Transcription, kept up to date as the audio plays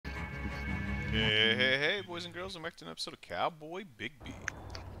Hey, boys and girls, I'm back to an episode of Cowboy Bigby.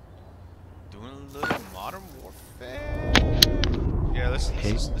 Doing a little Modern Warfare. Yeah, let's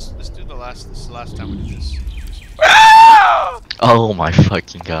do the last. This is the last time we do this. Oh my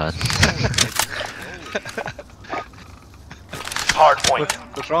fucking god. Hardpoint.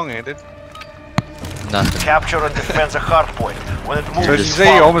 What's wrong, Andy? Nothing. Capture and defend the hardpoint. When it moves, So did you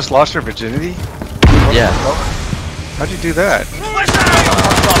say you almost lost your virginity? Yeah. How'd you do that?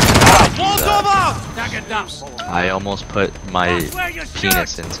 I almost put my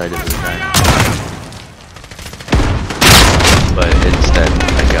penis inside of the vagina. But instead,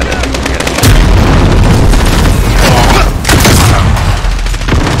 I got it.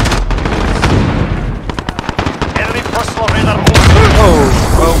 Enemy personal radar.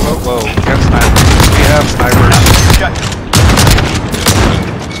 Whoa. We got snipers. We have snipers.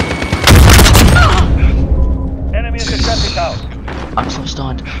 Enemy is shutting out. I'm so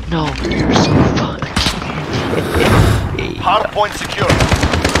stunned. No, you're so fucked. Hardpoint secure.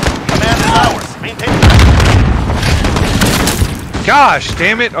 Command is ours. Maintain. Gosh,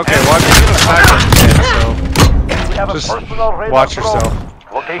 damn it. Okay, watch your snipers again, so We have a just personal radar. watch drone. yourself.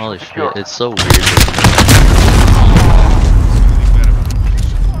 Location Holy secure. shit, it's so weird.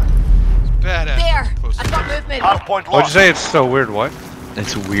 Badass. There! Close I've got movement! Hardpoint What'd you lost. say? It's so weird. What?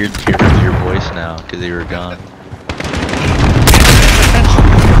 It's weird hearing your voice now, because you were gone.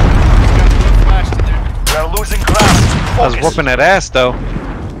 We are losing ground. I was Focus. whooping that ass though.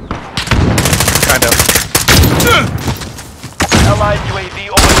 Kind of. Allied UAV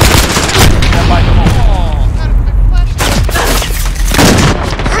over. Stand by to move.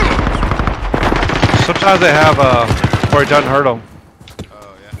 Sometimes they have where it doesn't hurt them.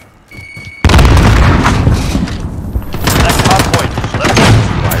 Oh yeah. Next hardpoint. Let's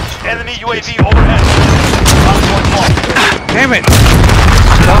move. Enemy UAV overhead. Hardpoint lost. Damn it!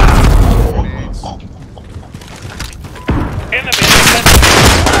 Enemy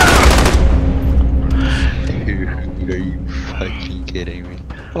Dude, are you fucking kidding me?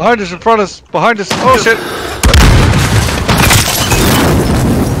 Behind us, in front of us, behind us. Oh shit!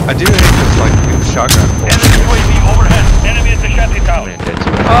 I do hate this like shotgun. Enemy UAV overhead. Enemy is the shanty I'm town. gonna get to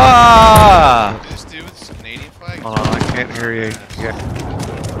it. Ah! This dude with this Canadian flag. Hold on, I can't hear you. Yeah.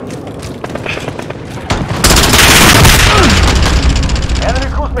 Enemy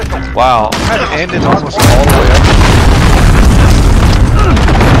cruise missile. Wow, that ended almost all the way up.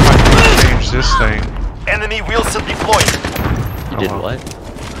 I can change this thing. Enemy wheelset deployed. You did what?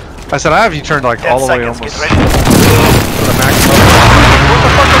 I said I have you turned like 10 all the way seconds. almost Get to ready. the maximum. What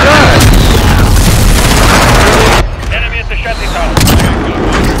the fuck is that? Enemy at the shanty town.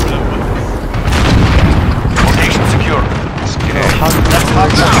 Location secure. Okay. That's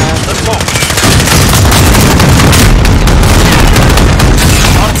hardpoint. Let's go.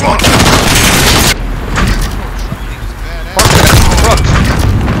 Hardpoint.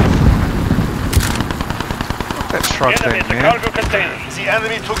 That truck thing, man. container. The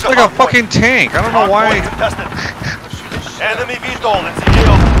enemy took It's the like a hardpoint. fucking tank. I don't know why. Hardpoint contested. Enemy VTOL in the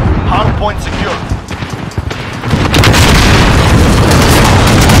AO. Hardpoint secure.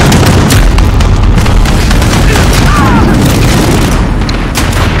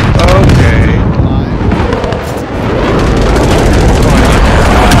 Okay.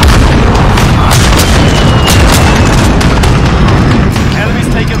 Enemy's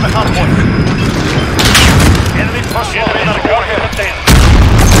taking the hardpoint. Enemy personal radar overhead.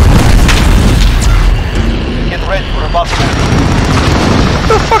 Get ready for a bust.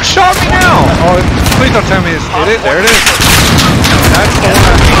 What the fuck shot me now? Oh, please don't tell me it's hit it. There it is. That's the one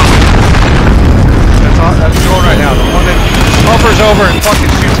I mean. That's the one right now. The one that hovers over and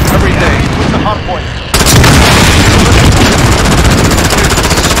fucking shoots everything. With the hardpoint.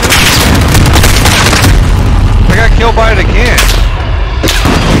 I got killed by it again.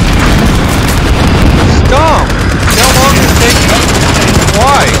 It's dumb. See how long it's taking?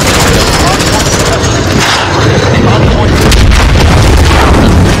 Why?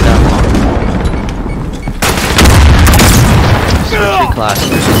 Three classes,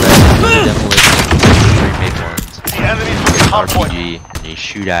 demolition, three made ones, The enemy took the hardpoint. RPG, and you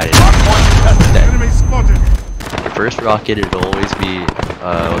shoot at it. Hardpoint contested. The first rocket, it'll always be,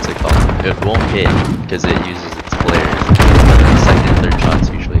 what's it called? It won't hit, because it uses its flares. But the second and third shots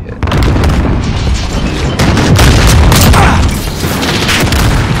usually hit.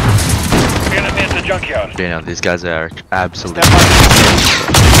 Enemy at the junkyard. Damn, these guys are absolutely...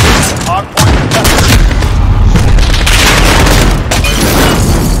 Hardpoint contested.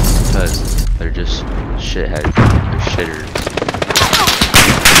 Because they're just shitheads. They're shitters.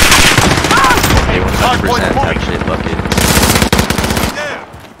 They 100% have shit buckets.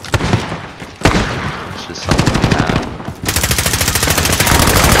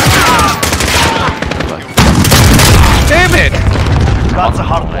 That's a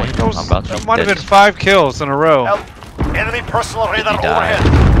hard point. I'm about to That might have dead. been 5 kills in a row. Enemy personal radar He died.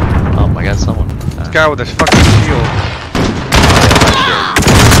 overhead. Oh, I got someone. This guy with his fucking shield.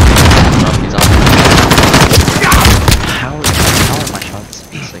 Oh, he's on. How are my shots?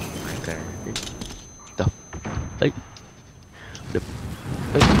 It's like right there. Hey.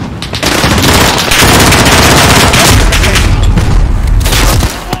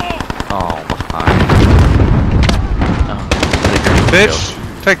 Oh, behind.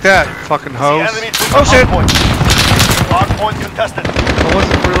 Bitch, take that, fucking The hose. enemy took Oh the shit! hard point. Hard point contested. I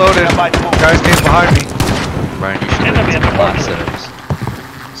wasn't reloaded. Stand by to move. Guys came behind me. Brian, you should look at some class setups.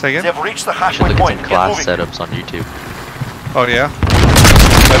 Say They again? have reached the You should halfway look point. at some Get class moving. setups on YouTube. Oh yeah?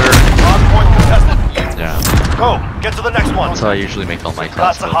 Better. Hard point contested. Yeah, Go. Get to the next one. that's how I usually make all my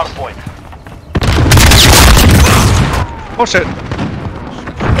class That's a hard clips. point. Oh shit.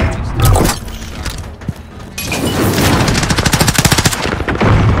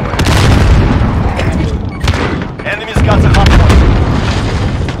 Enemies got the hard point.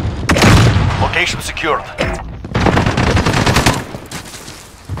 Location secured.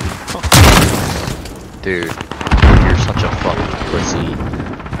 Dude, you're such a fucking pussy.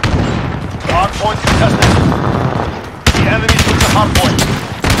 Hard point contested. The enemy took the hard point.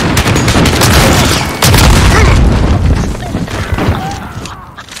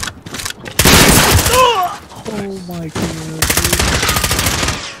 Oh my god.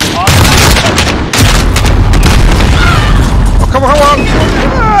 Oh, come on, come on!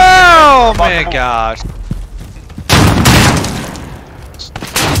 Oh my gosh.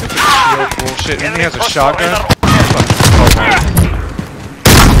 Shield bullshit. And he has a shotgun.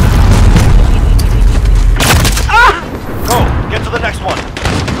 Go. Get to the next one.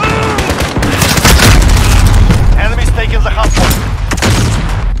 Enemies taking the hard point.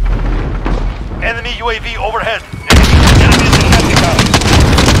 Enemy UAV overhead.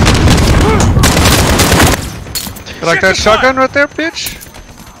 You like that shotgun right there, bitch?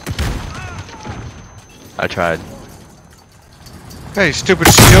 I tried. Hey, stupid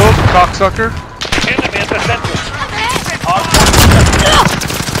shield, cocksucker. Hard point contested.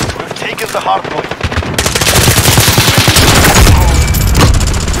 We've taken the hard point.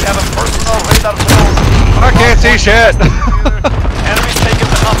 We have a personal radar zone. I can't see shit. Enemies taking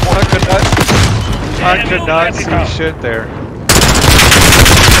the hard point. I could not see shit there.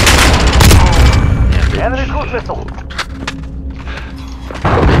 Enemy cruise missile.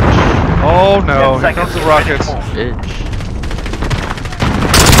 Oh no, 10 here comes seconds. the rockets. Bitch.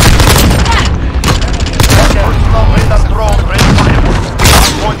 Personal radar drone ready for input. Hard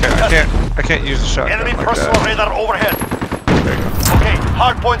point Okay, contested. I can't use the shotgun Enemy like personal that. radar overhead. There you go. Okay,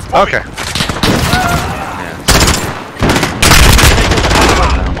 hard points moving. Okay. Yeah.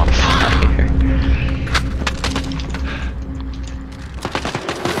 I'm on fire.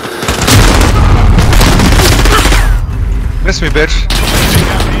 Miss me, bitch.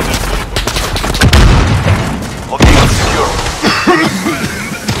 Location secure.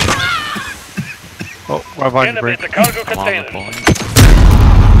 Oh, right behind you, Enemy Brink. at the cargo I'm on the container. point.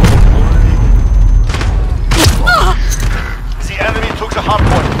 The enemy took the hard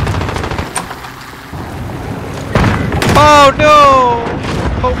point. Oh no!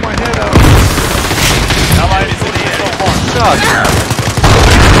 Hold my head out. Allied shooting so far. Shot.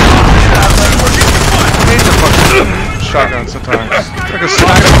 I need the fucking shotgun sometimes. Like a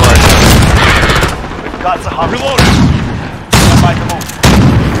sniper rifle. We've got the hard point. Stand by to move.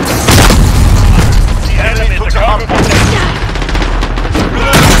 The enemy took the hard point.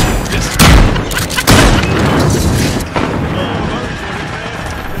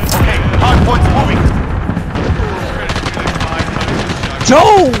 Okay, hard points moving.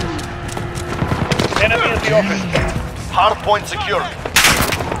 No! Enemy in the office. Hard point secured.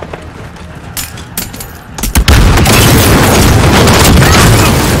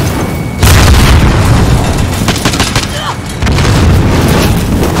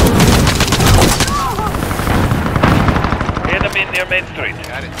 Enemy near Main Street.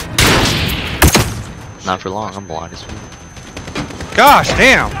 Not for long, I'm blind as fuck. Gosh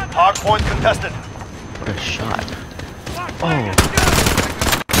damn! Hard point contested. What a shot. I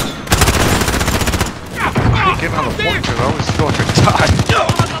keep getting on the point because I always feel like I die.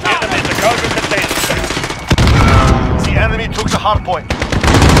 Enemy in the cargo container. The enemy took the hard point.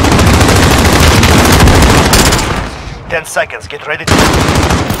 10 seconds. Get ready to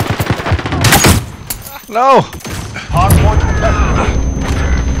No! hard point contested.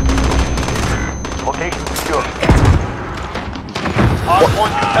 Location secure. Hard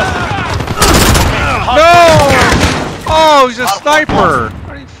point contested. Okay, hard No! Oh, he's a sniper!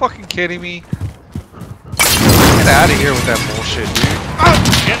 Are you fucking kidding me? Get out of here with that bullshit, dude.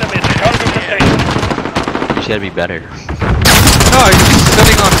 Enemies target the station. You just gotta be better. No, he's just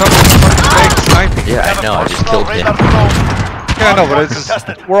sitting on top of the fucking thing sniping. Yeah, I know. I just killed him. Yeah, I know, but it's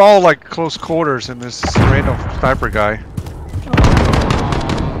just, we're all like close quarters and this random sniper guy.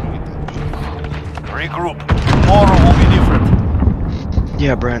 Regroup. Tomorrow will be different.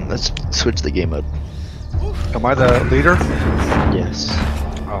 Yeah, Brent. Let's switch the game up. Am I the leader? Yes.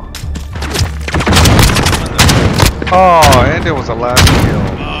 Oh. Oh, and it was the last kill.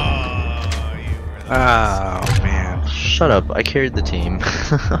 Oh man. Shut up. I carried the team.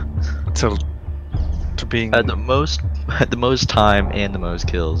 To being Had the most time and the most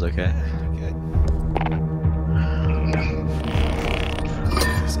kills. Okay.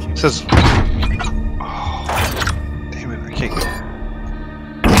 says. Oh, damn it! I can't go.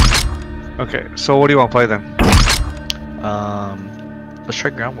 Okay, so what do you want to play then? Let's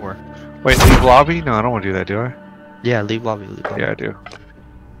try Ground War. Wait, leave lobby? No, I don't want to do that, do I? Yeah, leave lobby. Leave lobby. Yeah, I do.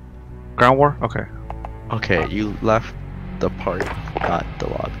 Ground War? Okay. Okay, you left the party, not the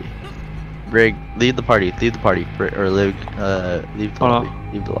lobby. Rig, leave the party. Leave the party. Or leave the lobby.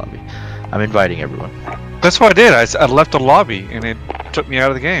 Leave the lobby. I'm inviting everyone. That's what I did. I left the lobby and it took me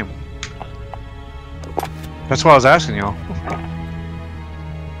out of the game. That's why I was asking y'all.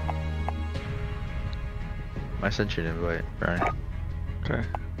 I sent you an invite, Brian. Okay.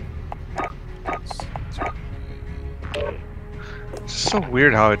 It's so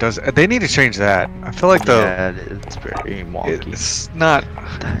weird how it does. They need to change that. I feel like the. Yeah, it's very wonky. It's not.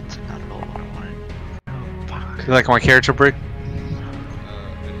 That's not all I want. Fuck. You like my character break?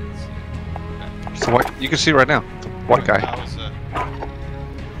 So what? You can see right now. The white guy.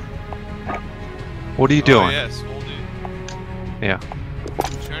 What are you doing? Oh, yes, we'll do. Yeah.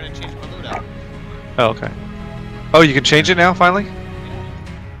 I'm trying to change my loadout. Oh, okay. Oh, you can change it now, finally?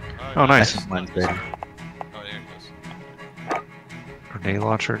 Oh, nice. Mine's better. Oh, there it goes. Grenade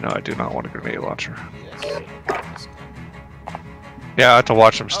launcher? No, I do not want a grenade launcher. Yes. Yeah, I have to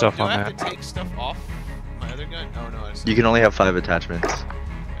watch some stuff do on I that. have to take stuff off my other gun? Oh, no, I just... You can only have 5 attachments.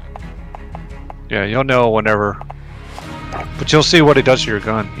 Yeah, you'll know whenever. But you'll see what it does to your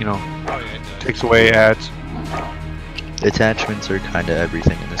gun, you know. Oh, yeah, it does. Takes away ads. Attachments are kind of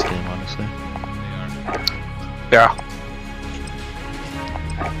everything in this game, honestly. They are. Yeah.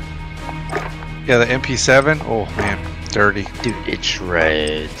 Yeah, the MP7. Oh man, dirty. Dude, it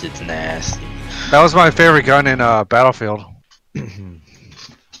shreds. It's nasty. That was my favorite gun in Battlefield. New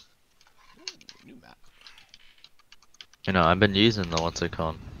map. You know, I've been using the what's it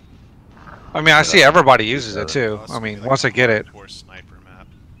called? I mean, I see everybody uses it too. I mean, once I get it. Poor sniper map.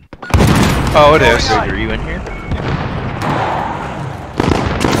 Oh, it is. Are you in here?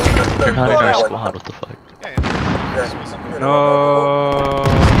 You're not in our squad. What the fuck? No.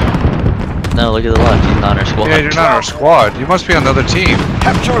 No, look at the left. He's not in our squad. Yeah, you're not in our squad. You must be on the other team.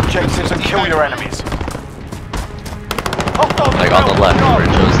 Capture objectives and kill your enemies. Like on the left, where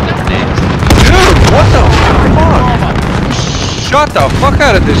it shows different names. Dude, what the fuck? Shut the fuck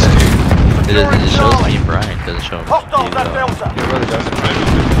out of this dude. It shows me and Brian. It doesn't show him. Hostiles at Delta. It really doesn't.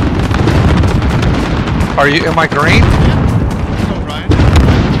 Are you? Am I green? Go, Brian.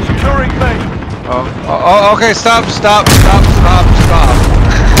 Securing B. Oh, okay. Stop. For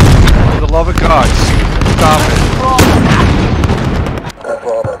the love of God, stop it.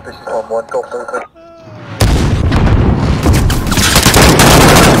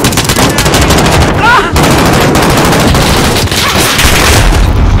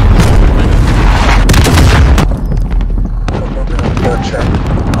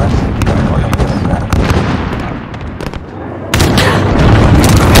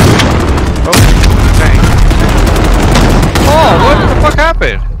 What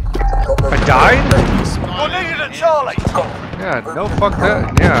happened? I died? You're needed at Charlie. Yeah, no, fuck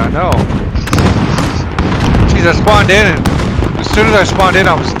that. Yeah, no. Jeez, I spawned in and as soon as I spawned in,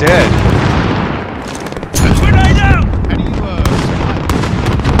 I was dead. Grenade out. How do you,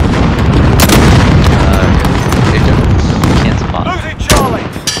 You can't spawn. Losing Charlie.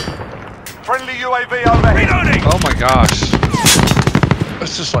 Friendly UAV overhead. Reloading. Oh my gosh.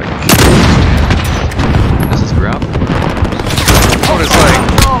 It's just like... This is ground. What it's like...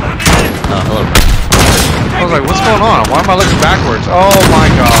 Oh, hello. I was like, what's going on? Why am I looking backwards? Oh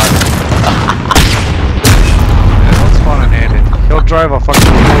my god. Yeah, let's spawn an ended. He'll drive a fucking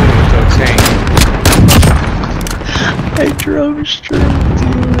into a tank. I drove straight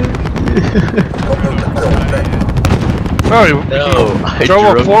to it. Oh, No, he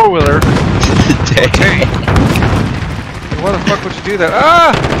drove a four-wheeler to the tank. tank. Why the fuck would you do that?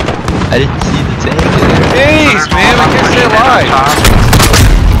 Ah! I didn't see the tank. Jeez, man, I can't stay alive.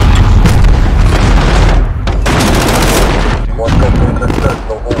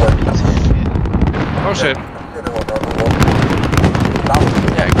 shit.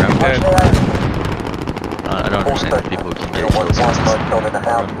 Yeah, grab Dead. I don't understand if people can get kills.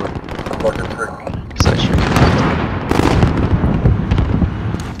 Because I sure can.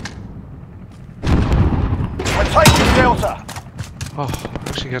 We're taking Delta. Oh,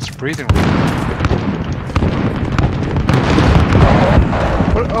 actually got some breathing.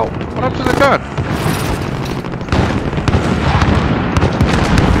 What happened to the gun?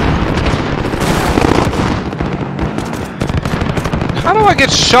 How do I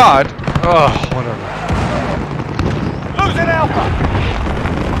get shot? Oh, whatever. Losing Alpha.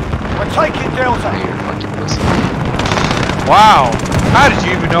 We're taking Delta. You're a fucking pussy. Wow. How did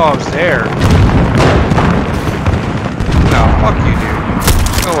you even know I was there? No, fuck you, dude.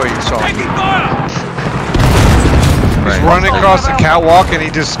 No way you saw me. He's running across the catwalk and he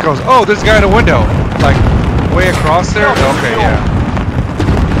just goes, oh, there's a guy in a window. Like, way across there? Okay, yeah.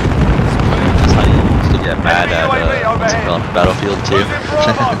 That's how you still get mad at what's it called? Battlefield 2.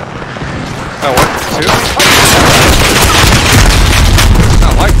 Oh, what? 2? It's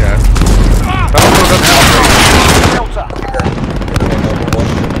not like that. Battlefield doesn't have radar.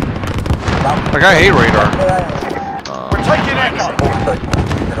 Like, I hate radar. We're taking Echo.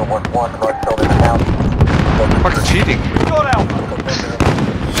 Fucking cheating. We've got Alpha.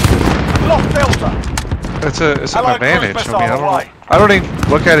 Lost Delta. It's an Allied advantage. cruise I mean, missile I don't even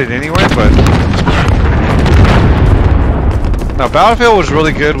look at it anyway, but no, Battlefield was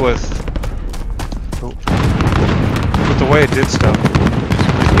really good with the way it did stuff.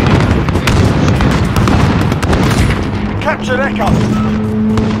 Captured Echo.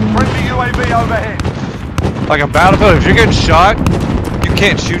 Friendly UAV overhead. Like on Battlefield, if you're getting shot, you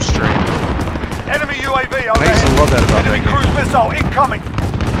can't shoot straight. Enemy UAV I used to overhead. love that about Enemy that game. cruise missile incoming.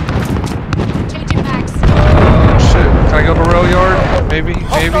 Changing max. Oh shit! Can I go to rail yard? Maybe?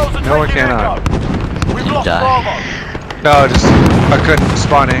 Maybe? Hostiles are No, I taking cannot. Echo. We've lost die. Bravo. No, I couldn't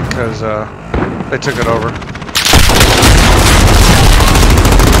spawn in because they took it over.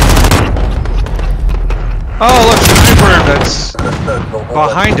 Oh look, sniper that's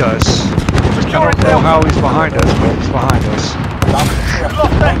behind us. I don't know how he's behind us, but he's behind us. We've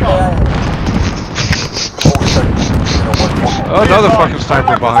lost Echo. Oh, another fucking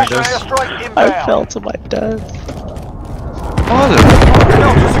sniper behind us. I fell to my death. Oh,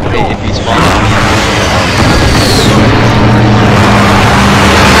 Hey, if you spawn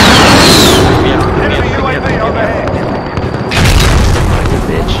Enemy UAV overhead.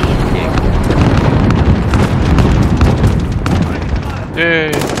 bitch.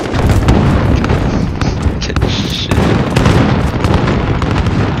 yay. Get shit.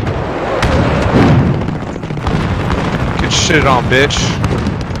 Get shit on, bitch.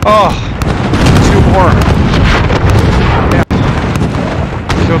 Oh, 2 more.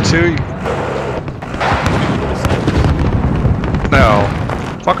 Kill 2. No.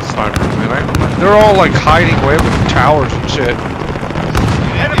 Fuck snipers, man. They're all like hiding way up in towers and shit.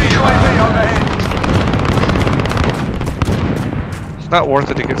 Enemy UAV overhead. It's not worth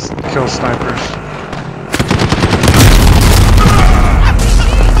it to kill snipers.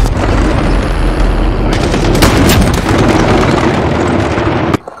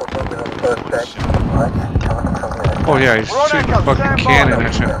 Oh yeah, he's shooting a fucking cannon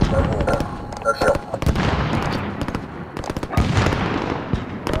at you.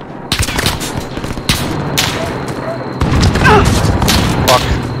 Fuck.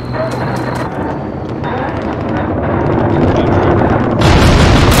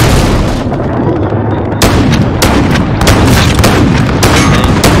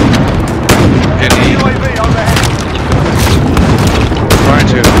 Get E. UAV overhead. Trying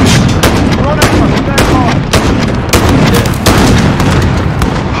to. We're on Echo. Stand by.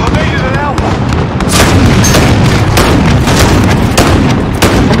 Needed an Alpha.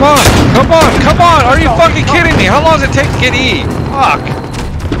 Come on! Come on! Come on! Are you fucking kidding me? How long does it take to get E? Fuck!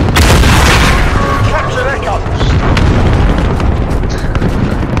 Captured Echo.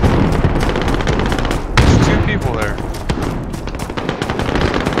 There's 2 people there.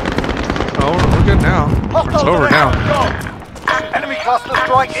 Oh, we're good now. It's over now. Enemy cluster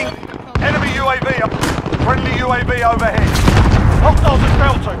strike in. Enemy UAV up. Friendly UAV overhead. Hostiles at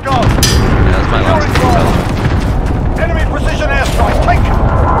Delta. Go. Yeah, that's my last kill. Enemy precision airstrike. Take it.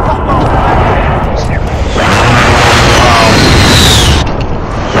 Hostiles at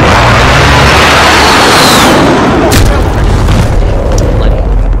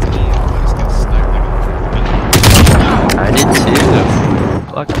I did too.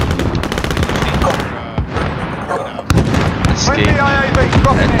 Fuck. Friendly Escape. IAV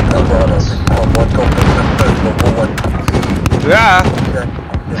dropping in. Yeah!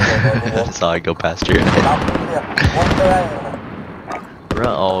 I saw it go past your head. Bro,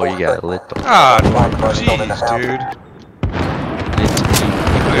 oh, you got lit. Ah, jeez, dude.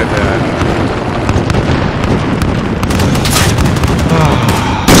 Look at that.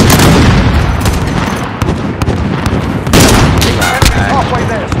 Halfway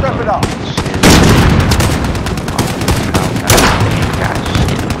there, step it up.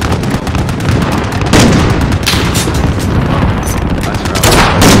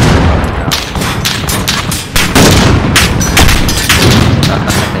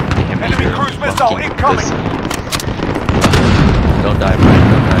 Enemy cruise missile incoming. Don't die, Brian.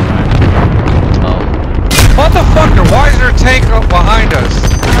 Don't die, Brian. Oh. Motherfucker, why is there a tank up behind us?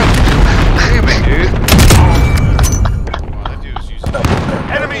 Damn it, dude. Wow, that dude was using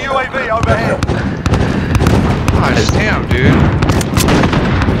Enemy UAV overhead. Gosh damn, dude.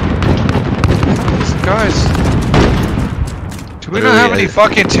 These guys. Do we not have any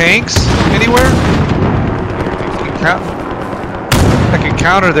fucking tanks anywhere? I can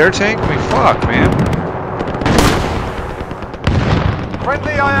counter their tank? I mean, fuck, man.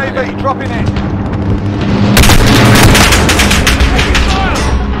 Friendly IAV dropping in.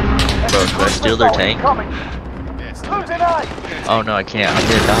 Bro, can I steal their tank? Losing A. Oh no, I can't. I'm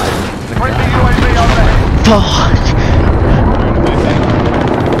gonna die. Friendly UAV overhead. Fuck!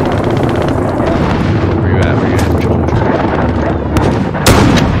 Where you at? Where you at? Joel?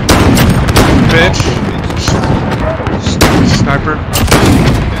 Bitch. Sniper.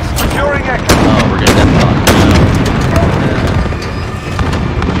 Securing Echo. Oh, we're getting that fuck.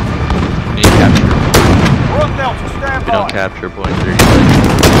 We need to capture. We're on Delta, stand If we don't by. capture point 30.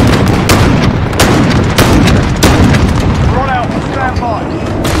 We're on Alpha, stand by.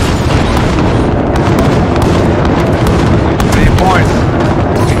 Any points?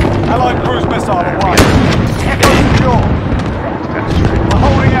 Allied cruise missile away. Echo secure. We're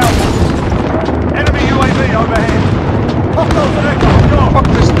holding Alpha. Enemy UAV overhead. Hostiles at Echo, go. Fuck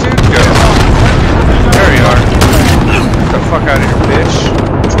this dude go? There you are. Get the fuck out of here, bitch.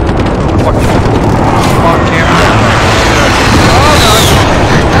 Fucking on camera. Oh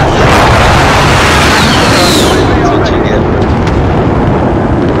That's what you get. no.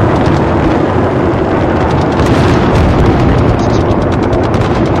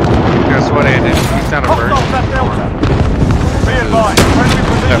 Guess what, Andy? He's down a bird. Hostiles at Delta. Be advised, friendly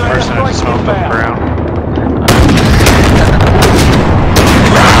position. That person I just humped up around.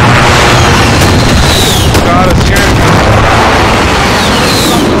 God, it's scaring me.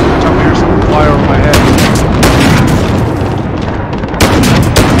 Tell me there's something fly over my head.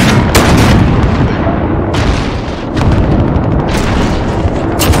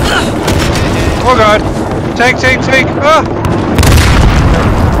 Oh god! Tank, tank, tank! Ah!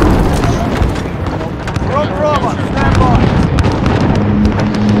 We're on Bravo, stand by.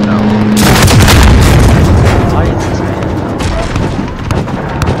 Why is this man?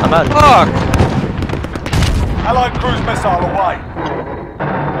 I'm out. Fuck! Allied cruise missile away.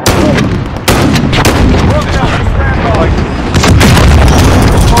 We're on Delta, stand by.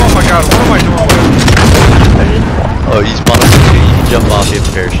 Oh my god, what am I doing with? Oh, you spawn up to you. You can jump off, you have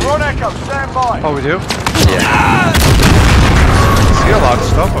a parachute. We're on Echo, stand by. Oh, we do? Yeah. I see a lot of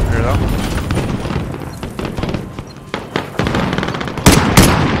stuff up here though.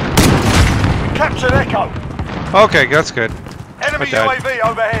 Captured Echo. Okay, that's good. Enemy died. UAV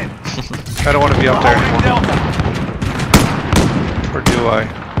overhead. I don't want to be We're up there holding anymore. Delta. Or do I?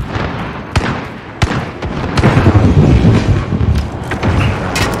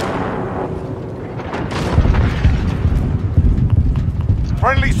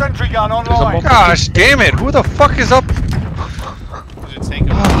 Friendly sentry gun online. Gosh damn it, who the fuck is up? There's a tank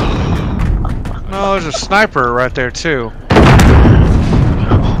up there. No, there's a sniper right there too.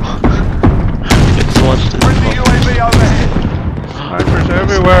 Just watch this. Friendly UAV overhead. Snipers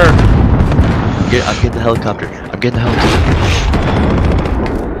everywhere. I'm getting the helicopter. I'm getting the helicopter.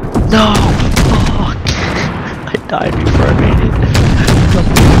 No! Fuck! I died before I made it.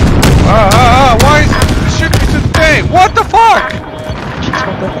 Why is it shooting me to the thing? What the fuck? Just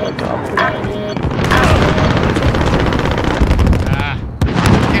want the helicopter.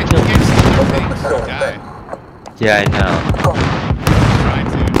 You can't see the things. You die. Yeah, I know. Trying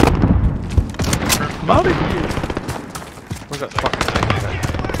to. I'm out of here. Where's that fucking thing?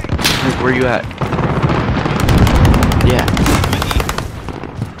 Luke, where you at? Yeah.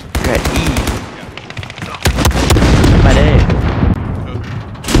 You're at E. I'm at A.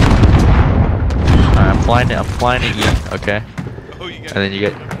 Alright, I'm flying to E, okay? Oh, you got And then you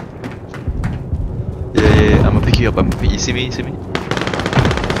get... Yeah, I'm gonna pick you up, you see me, Yeah,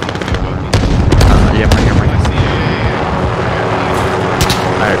 I'm right here, I see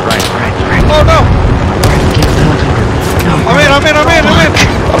Alright, Ryan. Oh no! I'm in! I'm dead.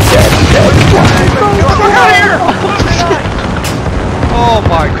 Fuck out of here! Oh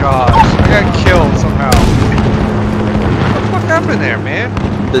my gosh. I got killed somehow. What the fuck happened there, man?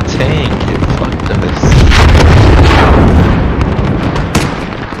 The tank, it fucked us.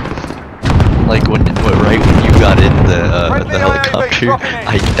 Like right when you got in the helicopter,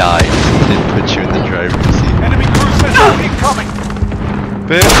 I died and put you in the driver's seat. Enemy cruise missile incoming.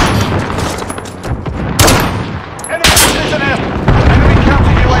 Bitch. Enemy precision air. Enemy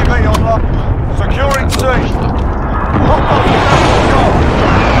counter UAV online. Securing C. Hostiles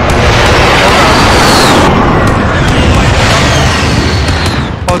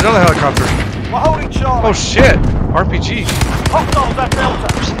Oh, another helicopter. We're holding Charlie. Oh shit! RPG. Hostiles at Delta.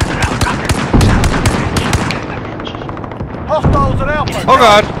 Hostiles at Alpha. Oh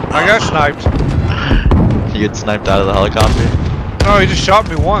god, I got sniped. You get sniped out of the helicopter? No, he just shot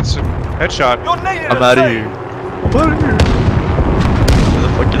me once. Headshot. You're needed I'm out of here. I'm out of here. The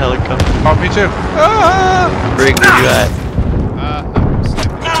fucking helicopter. Oh, me too. Ah! Brig, where you at?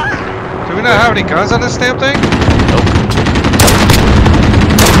 Do we not have any guns on this damn thing? Nope.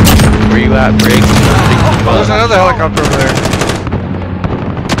 Where you at, Brig? Oh, there's another helicopter over there.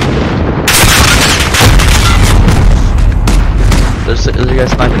 There's a guy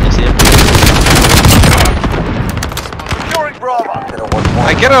sniping, you see him? Securing Bravo.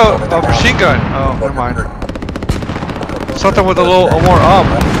 I get a machine gun. Oh, never mind. Something with a little more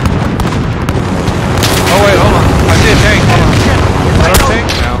Oh wait, hold on. I see a tank. Hold on. Is that a tank?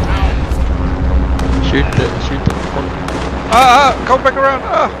 No. Shoot the. Come back around.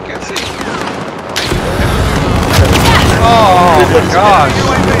 Can't see. Oh my gosh.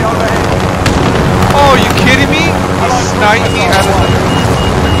 UAV overhead. Oh, you kidding me? He sniped me out of the...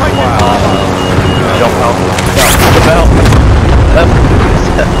 Wow. Jump out. Jump out.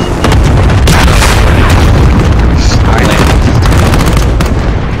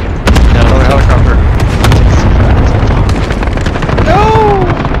 Another helicopter. No!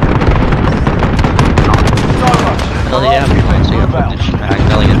 Hell yeah, I'm trying to get the smack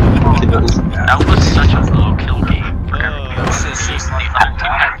million kills. That was such a low kill game for everybody.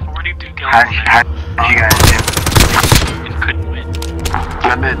 Had 42 kills. How did you guys do? And couldn't win. I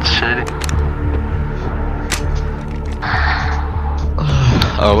did shit.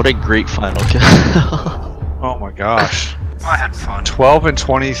 Oh, what a great final kill. Oh my gosh. I had fun. 12 and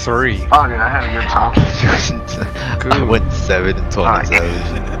 23. Oh, dude, I had a good time. I went 7 and 27.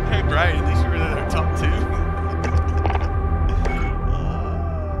 Hey Brian, at least you were in the top 2.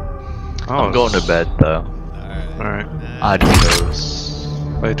 I'm going to bed though. Alright. Adios.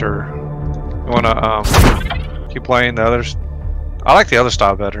 Later. You wanna, keep playing the others? I like the other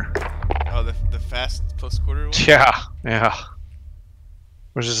style better. Oh, the fast post-quarter one? Yeah, yeah.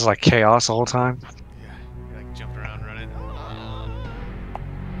 Was just like chaos the whole time. Yeah, you like jump around running.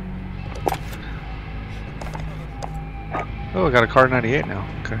 Oh, I got a Car 98 now.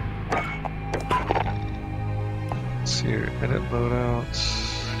 Okay. Let's see here. Edit loadouts.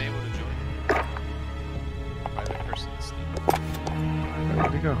 Unable to join. Private person in Steam.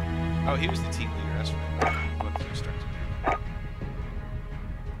 Where'd he go? Oh, he was the team leader, that's right. What the instructor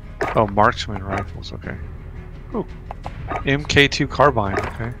did. Oh, marksman rifles. Okay. Ooh. MK2 carbine.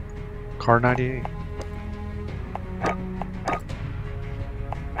 Okay. Car 98.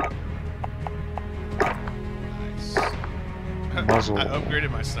 Nice. Muzzle. I upgraded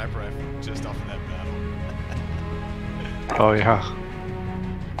my sniper rifle just off of that battle. Oh yeah.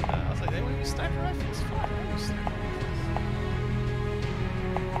 I was like, they want to use sniper rifles? Fuck, I use sniper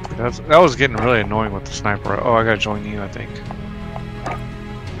rifles. That was getting really annoying with the sniper. Oh, I gotta join you, I think.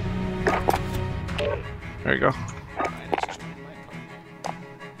 There you go.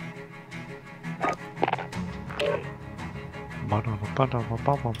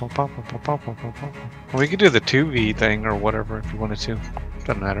 We could do the 2v thing or whatever if you wanted to.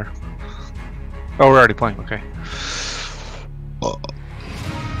 Doesn't matter. Oh, we're already playing. Okay.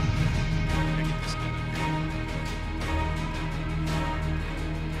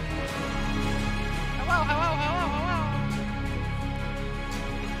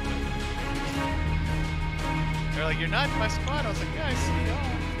 They're like, you're not in my squad. I was like, yeah, I see y'all.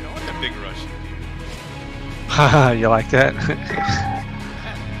 You know what the big Russian dude? Haha, you like that?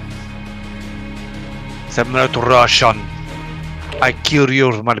 7-minute Russian. I kill you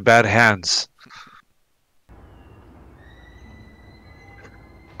with my bad hands.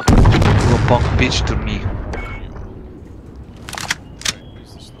 You a punk bitch to me.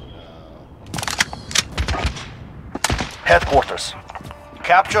 Headquarters.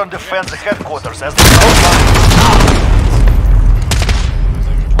 Capture and defend the headquarters as the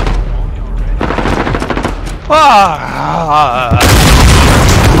Ah!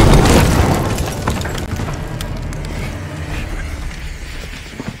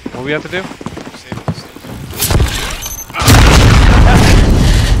 What do we have to do?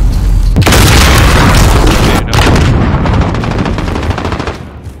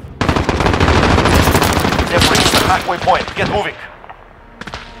 They've reached the halfway point. Get moving.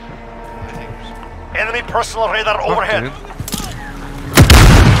 Enemy personal radar overhead. Dude.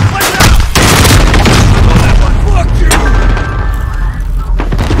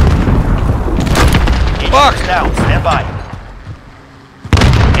 Fuck! Down. Stand by.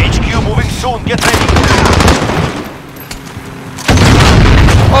 HQ moving soon. Get ready.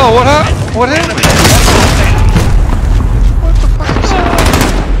 Oh, what happened? What happened? What the fuck is that?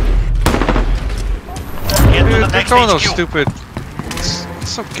 Get to Dude, the they're next throwing those HQ. stupid. It's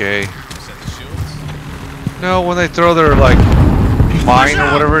so gay. No, when they throw their like mine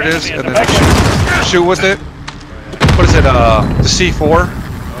or whatever it is, and then they shoot with it. What is it? The C4.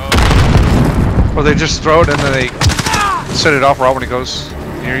 Or they just throw it and then they set it off right when it goes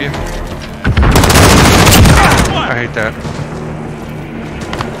near you. I hate that.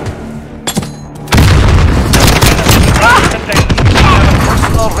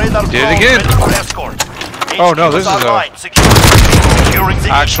 Personal radar Did it drone again. ready for escort. Oh, no, HQ this is a- online. Securing the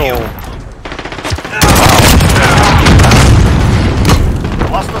Actual. HQ.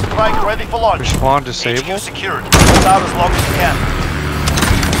 Cluster strike ready for launch. Respawn HQ disabled. secured. Hold out as long as you can.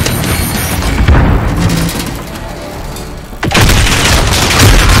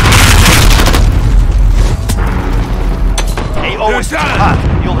 AO is too hot.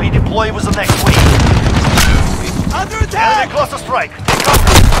 You'll redeploy with the next wave. Under attack! Enemy cluster strike.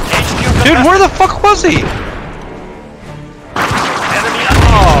 HQ Dude, where the fuck was he? Enemy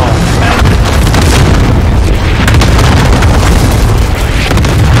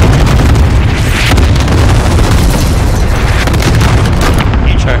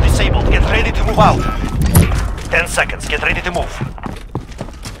HQ disabled. Get ready to move out. 10 seconds. Get ready to move.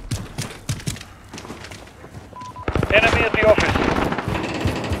 Enemy at the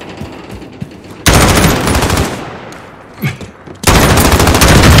office.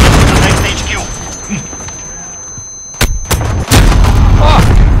 The next HQ. Fuck!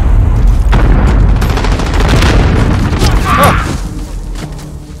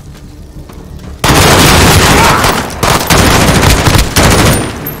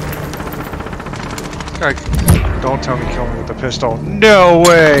 Guy, don't tell me kill me with the pistol. No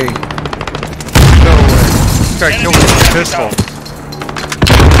way! No way. This guy killed me with a pistol.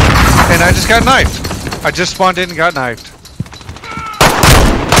 And I just got knifed. I just spawned in and got knifed.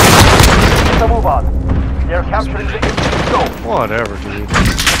 Get the move on. They're capturing the HQ. Go. Whatever, dude.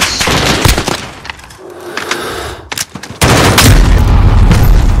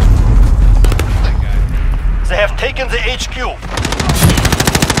 They have taken the HQ.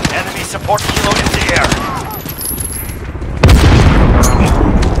 Enemy support kilo in the air.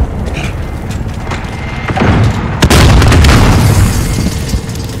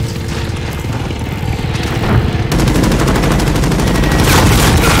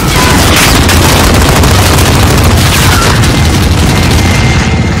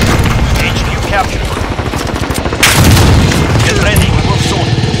 HQ captured. Get ready, we move soon.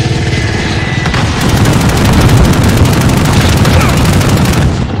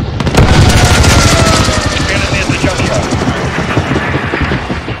 Enemy at the junkyard.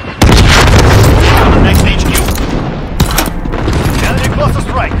 The next HQ. Enemy cluster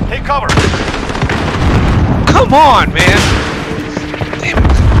strike. Take cover. Come on, man! Damn it.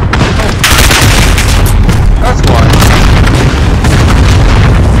 That's why.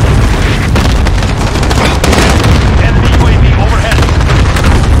 Enemy UAV overhead.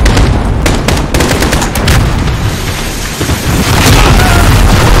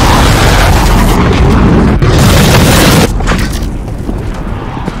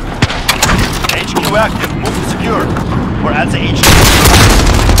 HQ active. Move to secure. We're at the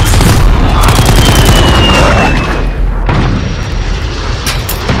HQ.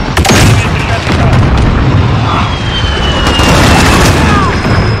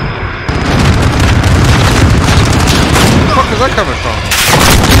 Where the fuck is that coming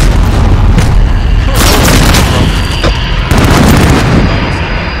from?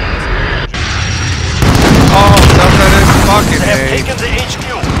 Oh, that is fucking They have A. taken the HQ.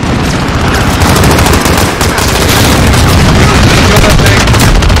 Kill that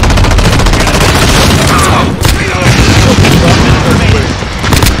thing.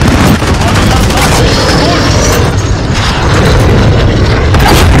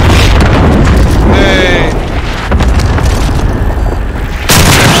 Hey.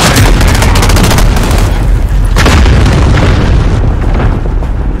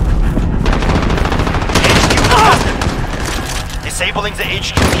 Scrambling the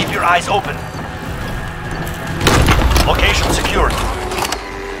HQ. Keep your eyes open. Location secured.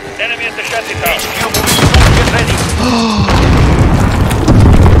 Enemy at the shanty tower. HQ moving soon. Get ready.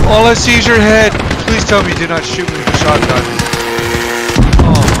 All I see is your head. Please tell me you did not shoot me with a shotgun.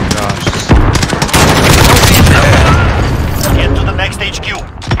 Oh my gosh. Get to the next HQ.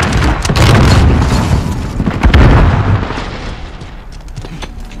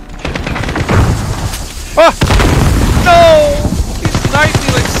 Ah! No! He's sniped me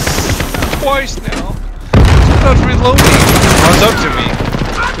like twice now. I was reloading. He runs up to me.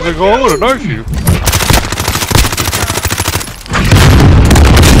 He's like, oh, I'm gonna knife you.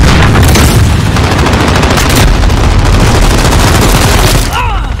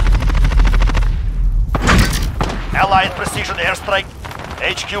 Allied precision airstrike.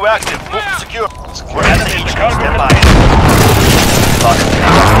 HQ active. Move secure. We're at the HQ. Stand by.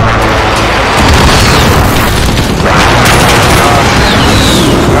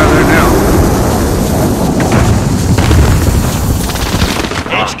 Right there now.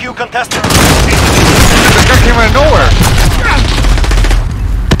 HQ contested. This guy came out of nowhere.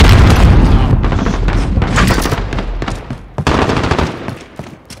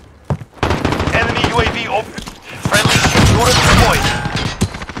 Enemy UAV open. Friendly unit deployed.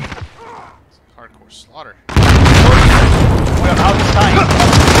 Hardcore slaughter. We are out of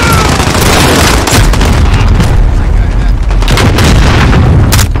time.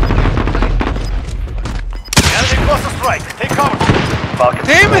 Enemy cluster strike. Take cover. Falcon.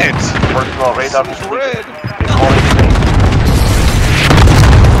 Damn it! Personal radar is Red. calling green.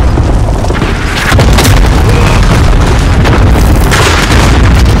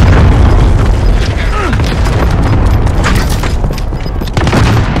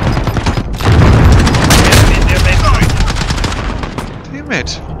 Damn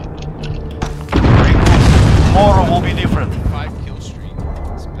it. Tomorrow will be different. 5 kill streak.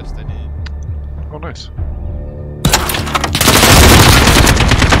 That's the best I did. Oh, nice. 6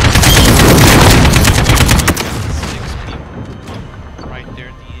 people. Right there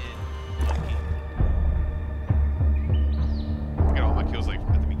at the end. Lucky. I got all my kills like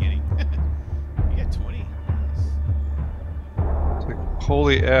at the beginning. You got 20. It's like,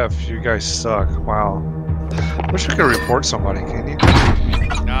 holy F, you guys suck. Wow. Wish we could report somebody, can you?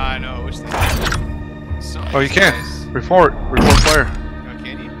 Nah, I know. I wish they had. Some of Oh, you these can. guys- Report player. Oh,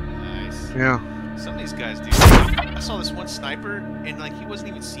 can you? Nice. Yeah. Some of these guys, dude. I saw this one sniper, and like he wasn't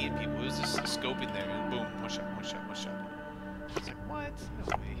even seeing people. It was just a scope in there, and boom, one shot, one shot, one shot. I was like, what? No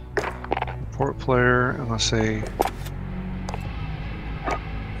way. Report player, and let's say.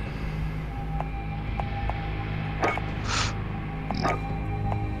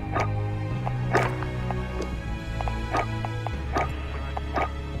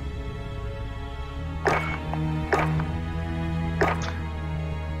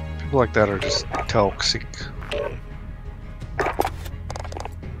 People like that are just toxic.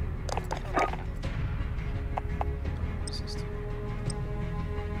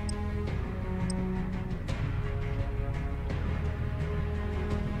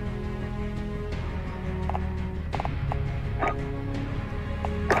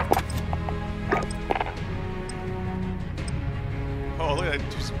 Oh, look at that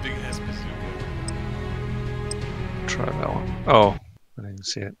dude's big ass bazooka. Try that one. Oh, I didn't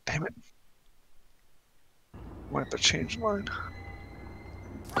see it. Damn it. Might have to change mine.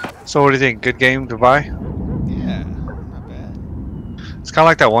 So what do you think? Good game to buy? Yeah, not bad. It's kind of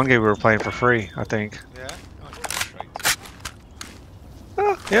like that one game we were playing for free, I think. Yeah, I like Counter-Strike too.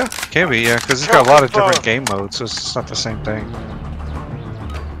 Oh, yeah, can be, yeah, because it's got a lot of different game modes, so it's not the same thing.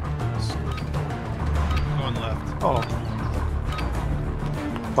 Going left. Oh.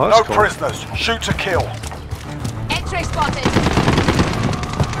 No Well, that's cool. prisoners. Shoot to kill. X-ray spotted.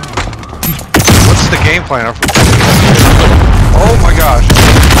 What's the game plan? Oh my gosh.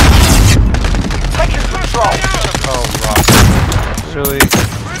 Take control. Oh, rock. Really?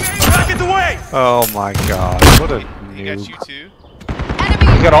 Back in the way. Oh my god. What a He got noob. you too.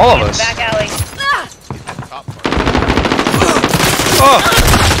 Enemy. You got all of us. Back alley. Ah! Top part. Oh!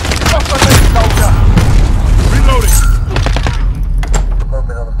 Reloading.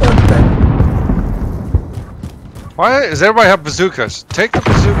 Why does everybody have bazookas? Take the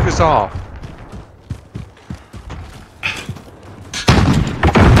bazookas off.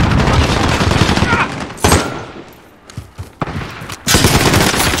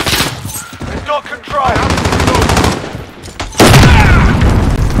 We've got control.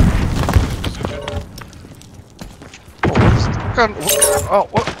 Oh, what's the gun? Oh,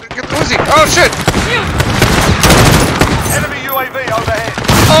 what? Get the Uzi! Oh shit! Enemy UAV overhead.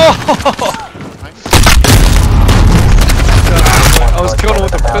 Oh!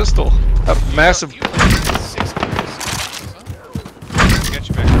 massive. You got 6 kills. Got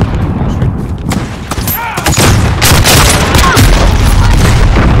you back.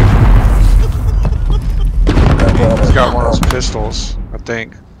 He's got one of those pistols, I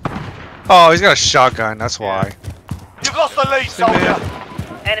think. Oh, he's got a shotgun. That's why. You've lost the lead, soldier.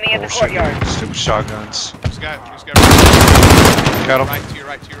 Enemy in the Bullshit, courtyard. stupid shotguns. Who's got Got him. right to your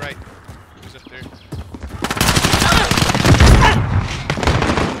right, to your right. Who's up there?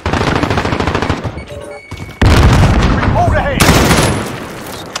 Hold ahead.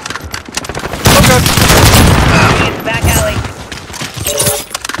 Okay. Enemy in the back alley.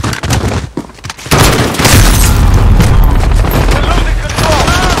 We're losing control.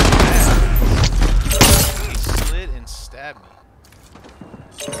 He slid and stabbed me.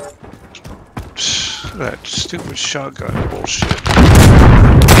 That stupid shotgun bullshit.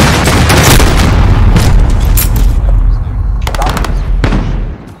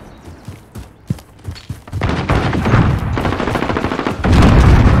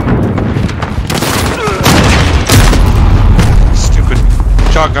 Stupid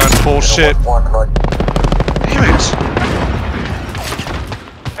shotgun bullshit. Damn it.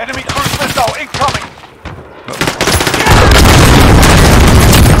 Enemy cruise missile incoming.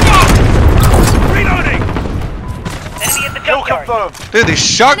 Reloading. Enemy in the Kill junkyard. confirmed. Dude, these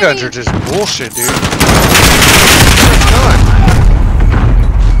shotguns are just bullshit, dude.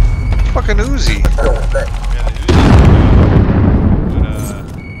 Fucking Uzi. Yeah, the Uzi.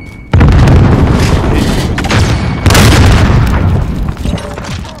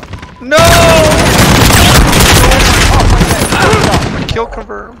 No! Kill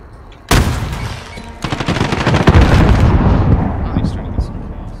confirm. Oh, he's trying to get some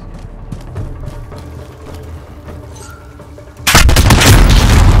kills.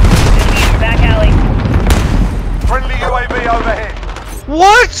 Enemy in the back alley. Friendly UAV overhead.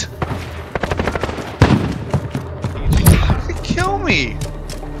 What? They kill me.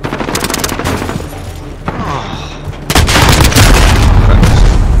 Oh.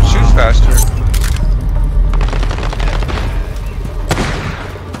 Shoot faster.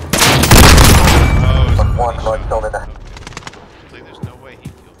 Like, there's no way he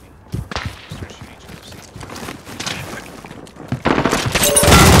killed me. Start shooting each other.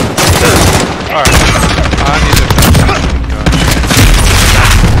 Alright. I need a machine gun.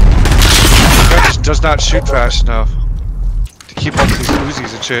 That just does not shoot fast enough to keep up with these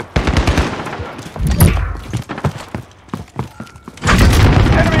Uzis and shit.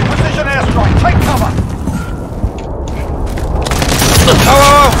 Enemy precision airstrike. Take cover.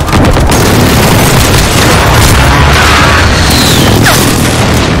 Oh!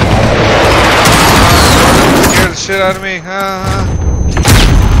 Scared the shit out of me.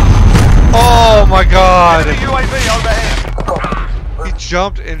 Oh my god! Enemy UAV overhead. He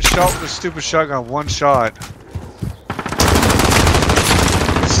jumped and shot with a stupid shotgun one shot.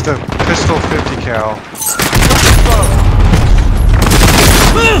 It's the pistol 50 cal.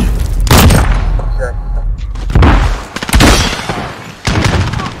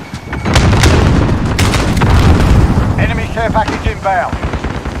 Enemy care package inbound.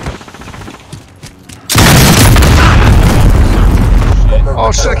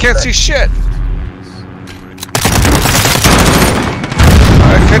 Oh shit, I can't see shit!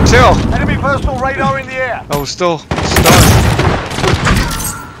 I can't tell. Enemy personal radar in the air. I was still stunned.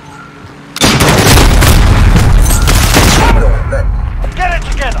 Get it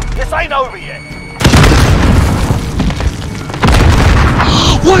together. This ain't over yet.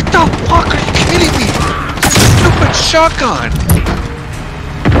 What the fuck? Are you kidding me? Stupid shotgun!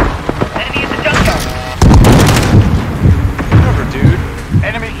 Enemy in the junkyard. Whatever, dude.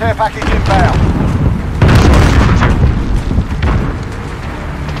 Enemy care package inbound.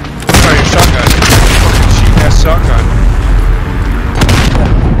 Sorry, your shotgun. Fucking cheap ass shotgun.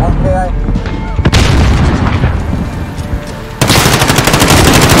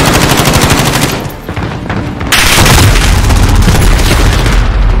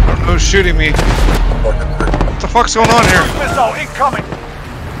 Who's shooting me? What the fuck's going on here? Cruise missile incoming.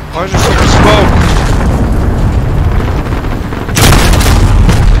 Why is there so much smoke?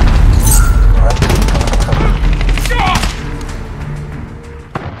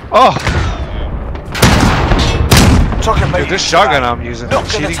 Oh! Dude, this shotgun I'm using, the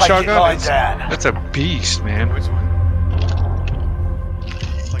cheating shotgun, that's a beast, man. Which one?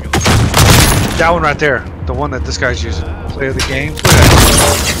 Like a That one right there, the one that this guy's using. Play of the game. Look at that.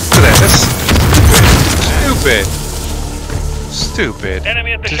 Look at that. That's stupid. Stupid.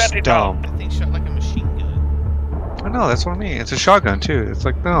 Enemy at the Just shanty dumb. that thing shot like a machine gun. I know, that's what I mean. It's a shotgun too. It's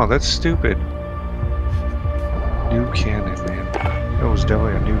like, no, that's stupid. New cannon, man. That was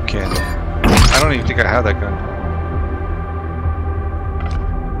definitely a new cannon. don't even think I have that gun.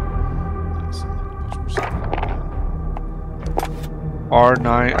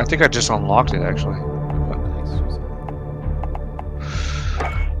 R9. I think I just unlocked it actually.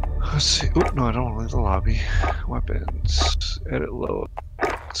 Let's see. Oop, no, I don't want to leave the lobby. Weapons. Edit load.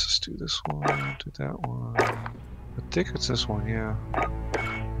 Let's just do this one. Do that one. I think it's this one, yeah.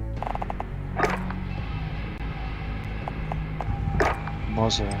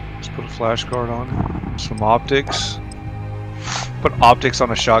 Muzzle. Let's put a flash guard on. Some optics. Put optics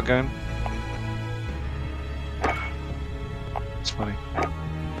on a shotgun. It's funny.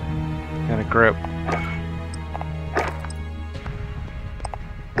 And a grip.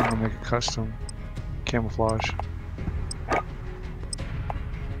 I'm gonna make a custom camouflage.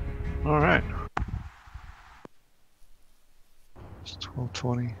 Alright. It's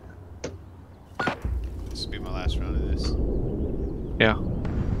 12:20. This will be my last round of this. Yeah.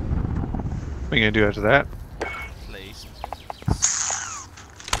 What are you gonna do after that? Place.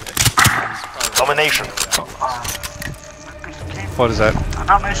 Domination. What is that?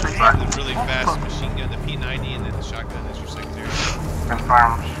 The really fast machine gun, the P90, and then the shotgun as your secondary.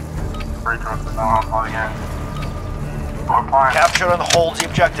 Capture and hold the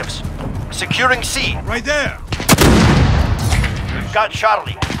objectives. Securing C. Right there. We've got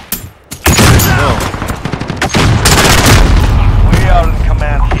Charlie. No. We are in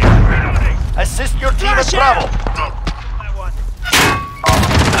command here. Assist your team at Bravo.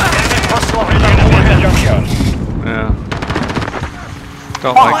 Enemy personal radar overhead. Yeah.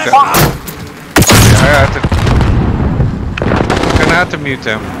 Don't like that. Yeah, gonna have to mute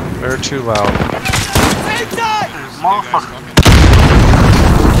them. They're too loud.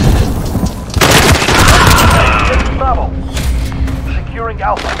 Bravo. Securing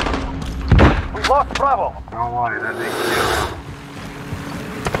Alpha. We lost Bravo. Don't worry, that nigga.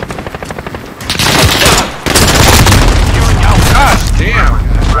 Securing Alpha. Gosh damn!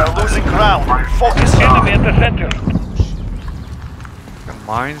 We're losing ground. Focus. Enemy at the center. The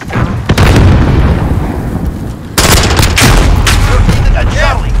mine's down. At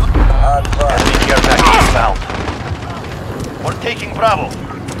Charlie. Enemy care package inbound. We're taking Bravo.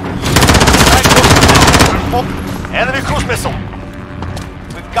 Enemy cruise missile.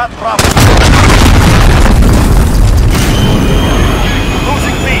 We've got Bravo.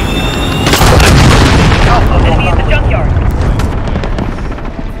 Losing B. Enemy at the junkyard.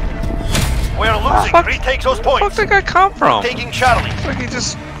 We're losing. Retake those Where the fuck points. did that come from? Taking Charlie. It's like he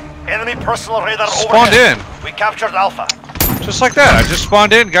just Enemy personal radar spawned overhead. in. We captured Alpha. Just like that. I just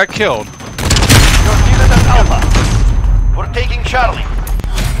spawned in, got killed. Your team is at Alpha. We're taking Charlie.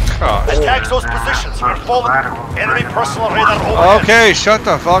 Gosh. Attack those positions. We're falling. Enemy personal radar overhead. Okay, shut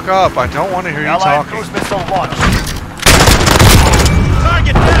the fuck up. I don't want to hear you Allied talking. cruise missile launched.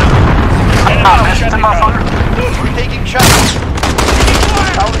 Target down! We're taking Charlie.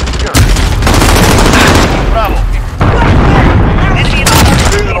 Tower secure. Bravo. Enemy at the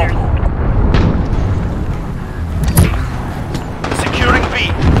Securing B.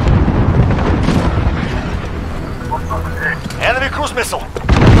 Enemy cruise missile.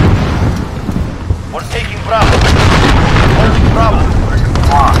 We're taking Bravo. Holding Bravo.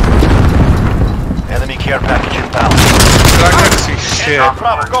 Enemy care package inbound. I can't see shit.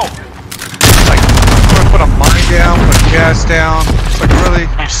 Bravo, go. Like, I'm gonna put a mine down, put gas down. It's like really.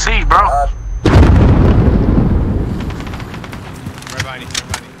 You see, bro. Right behind you,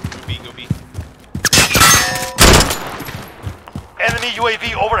 Go B, go B. Enemy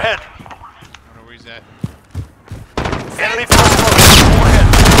UAV overhead. I don't know where he's at. Enemy personal overhead.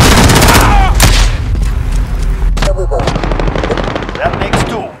 That makes 2.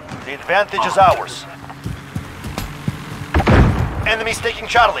 The advantage is ours. Enemy's taking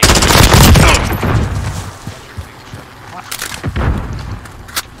Charlie.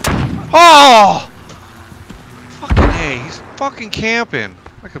 Oh! Fucking A, he's fucking camping.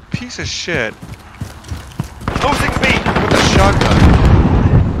 Like a piece of shit. Losing B. With a shotgun.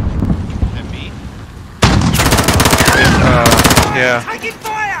 And B? Yeah.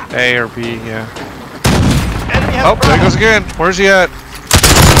 A or B, yeah. Enemy has Oh, there he Bravo. goes again. Where's he at?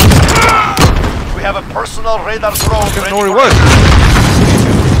 We have a personal radar drone. I didn't ready know where he for was.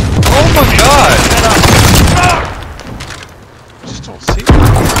 Oh my god! I just don't see him.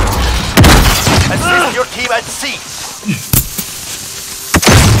 Assist your team at C.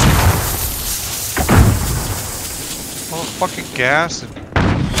 Oh, fucking gas and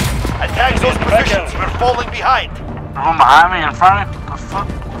Attack those positions. We're falling behind. One behind me, in front of me. What the fuck?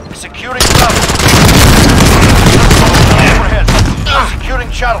 Securing Bravo. Overhead. Securing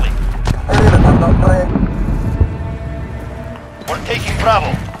Charlie. We're taking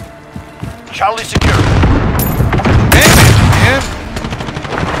Bravo. Charlie secure. Damn it, man!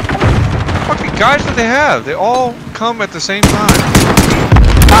 What fucking guys do they have? They all come at the same time.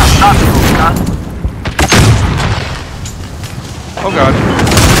 Oh god.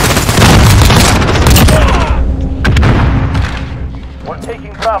 We're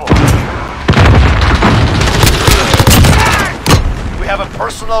taking Bravo. We have a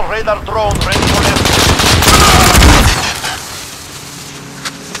personal radar drone ready for them.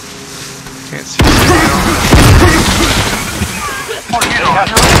 Can't see.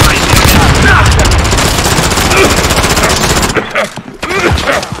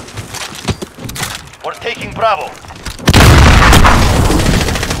 We're taking Bravo.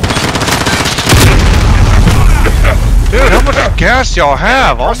 Dude, how much gas y'all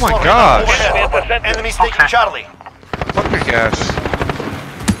have? Oh my Personal gosh. radar overhead. Enemies taking Charlie. Fuck the gas.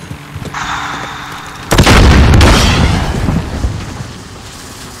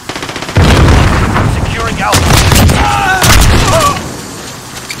 Securing Alpha.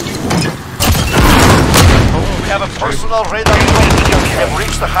 We have a personal radar drone. We have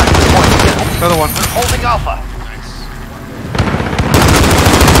reached the highest point. Another one. Holding Alpha.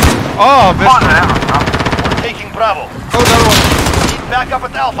 Oh, missed it. We're taking Bravo. Oh, another one. Need backup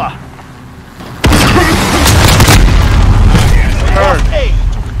at Alpha. Third. Hey,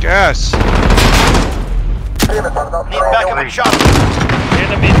 Gas. need backup at Charlie.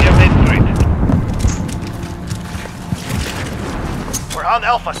 Enemy near Main Street. We're on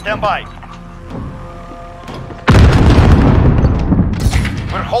Alpha. Stand by.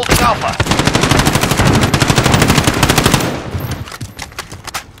 We're holding Alpha.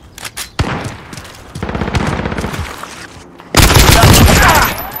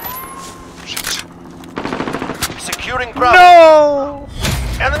 Securing Bravo. No!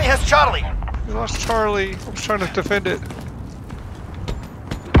 Enemy has Charlie. We lost Charlie. I was trying to defend it.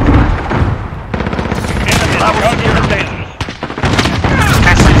 Enemy Bravo ground secured. containers.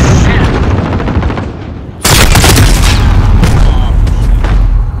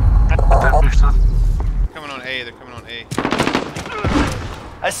 Coming on A, they're coming on A.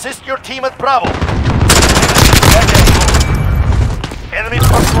 Assist your team at Bravo. Enemy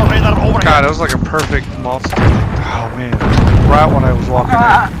personal radar overhead. God, that was like a perfect multi. Oh man. Right when I was walking in.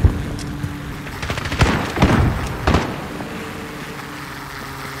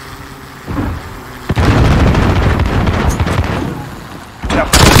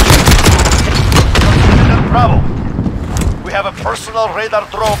 Bravo. We have a personal radar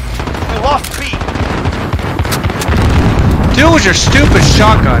drone. We lost B. Deal with your stupid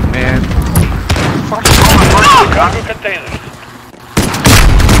shotgun, man. Cargo containers.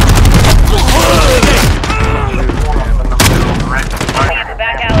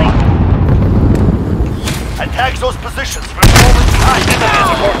 Back alley. Attack those positions. We're moving behind.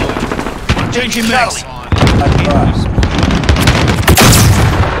 Changing Charlie.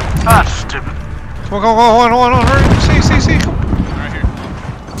 Stupid. Come on, go on, hurry. See, come on. Right here.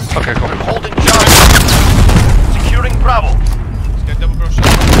 Okay, cool. Holding Charlie. Securing Bravo. He's got double barrel shot.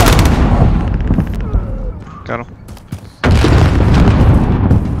 Got him.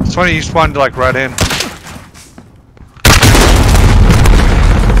 It's funny you spawned like right in.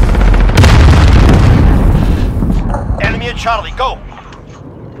 Enemy at Charlie. Go.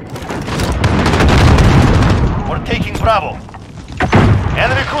 We're taking Bravo.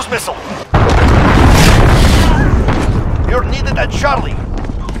 Enemy cruise missile. You're needed at Charlie.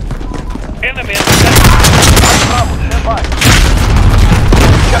 Enemy Bravo, stand by.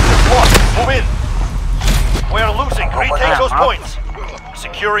 Objective lost. Move in. We're losing. Retake those points.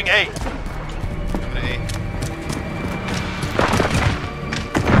 Securing A. Coming to A.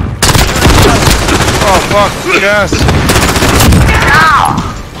 Oh fuck, yes.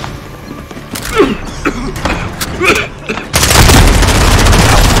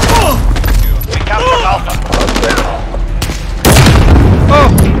 We captured Alpha. Oh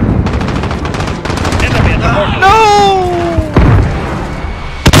Enemy in the portal. no!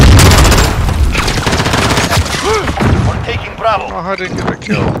 We're taking Bravo. Oh, I didn't get the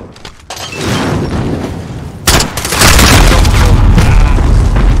kill.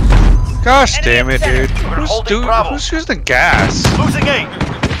 Gosh damn it, dude. holding Bravo. Who's using the gas? Losing A.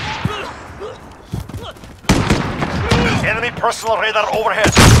 Enemy personal radar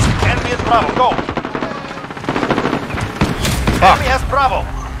overhead. Enemy is Bravo. Go. Fuck. Enemy has Bravo.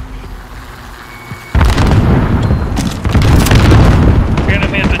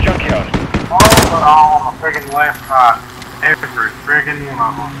 Enemy at the junkyard. Oh, friggin' left side. Every friggin'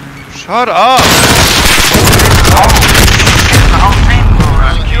 level. Shut up!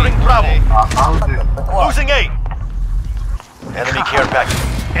 Securing Bravo. Losing A. Enemy care package.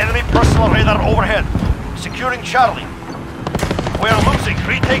 Enemy personal radar radar overhead. Securing Charlie. We're losing.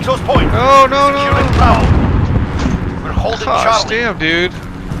 Retake those points. No, no, Securing no. Bravo. We're holding Gosh, Charlie. damn, dude.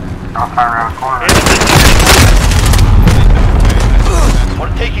 I'll turn around the corner.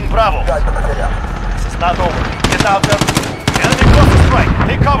 We're taking Bravo. This is not over. Get out there. Enemy cluster strike.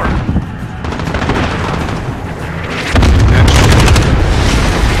 Take cover.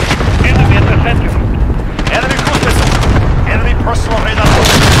 Enemy at the center. Enemy cruise missile. Enemy personal radar.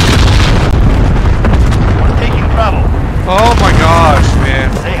 We're taking Bravo. Oh my gosh, man.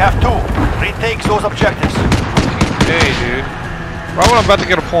 They have two. Retake those objectives. Hey, dude. Right when I'm about to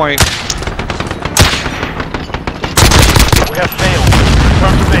get a point. We have failed.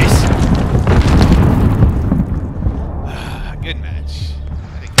 Return to base. Good match.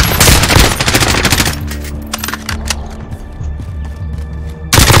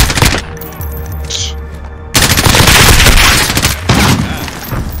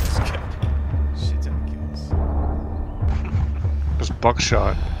 Shit ton of kills. Just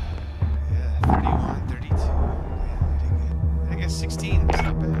buckshot. Yeah, 31, 32. Yeah, I guess 16. That's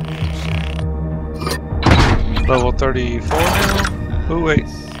not bad. Level 34 now? Oh, wait.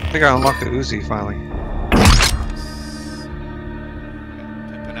 I think I unlocked the Uzi finally.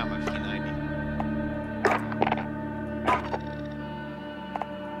 Pimping out my P90.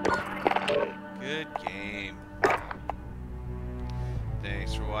 Good game.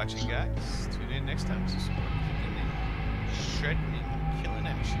 Thanks for watching, guys. Tune in next time. Shredding and killing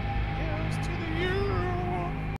action.